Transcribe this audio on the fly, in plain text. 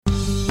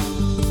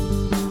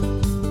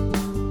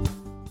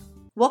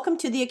Welcome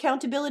to the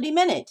Accountability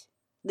Minute.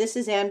 This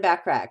is Ann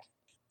Backrack.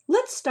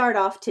 Let's start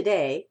off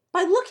today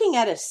by looking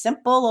at a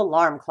simple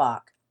alarm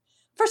clock.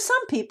 For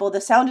some people,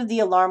 the sound of the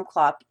alarm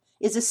clock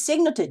is a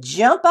signal to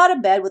jump out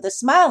of bed with a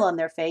smile on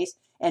their face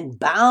and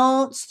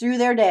bounce through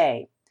their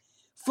day,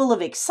 full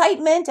of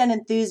excitement and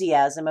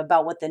enthusiasm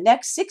about what the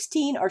next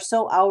 16 or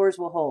so hours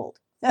will hold.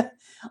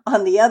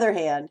 On the other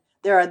hand,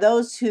 there are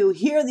those who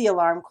hear the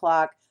alarm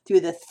clock through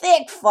the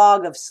thick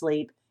fog of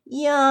sleep,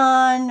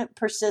 yawn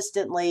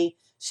persistently,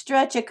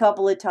 stretch a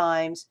couple of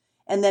times,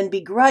 and then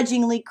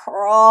begrudgingly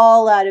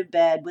crawl out of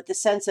bed with a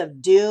sense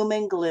of doom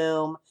and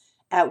gloom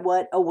at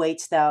what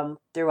awaits them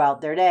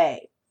throughout their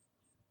day.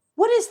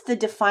 What is the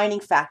defining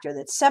factor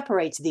that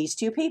separates these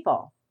two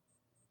people?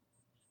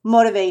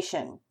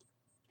 Motivation.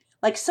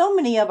 Like so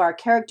many of our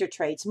character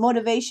traits,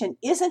 motivation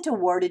isn't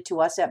awarded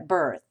to us at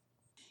birth.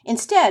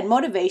 Instead,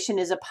 motivation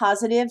is a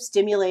positive,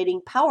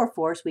 stimulating power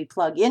force we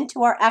plug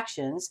into our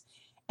actions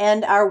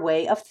and our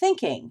way of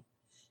thinking.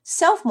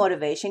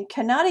 Self-motivation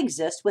cannot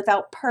exist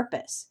without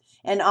purpose,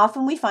 and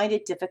often we find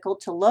it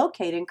difficult to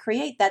locate and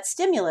create that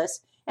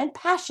stimulus and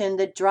passion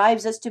that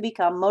drives us to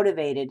become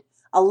motivated,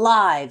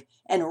 alive,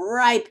 and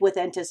ripe with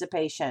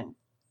anticipation.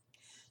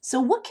 So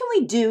what can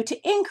we do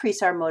to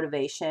increase our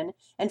motivation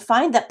and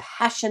find the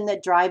passion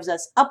that drives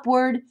us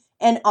upward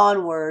and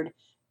onward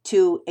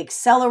to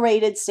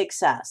accelerated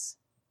success?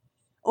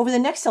 Over the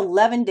next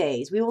 11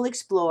 days, we will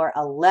explore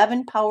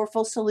 11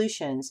 powerful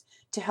solutions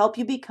to help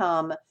you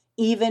become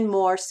even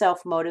more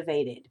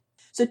self-motivated.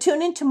 So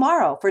tune in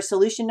tomorrow for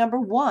solution number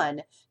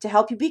 1 to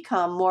help you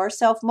become more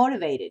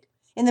self-motivated.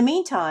 In the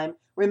meantime,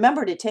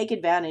 remember to take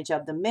advantage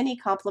of the many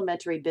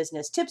complimentary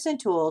business tips and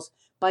tools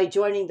by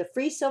joining the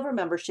free silver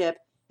membership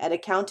at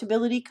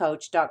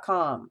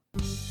accountabilitycoach.com.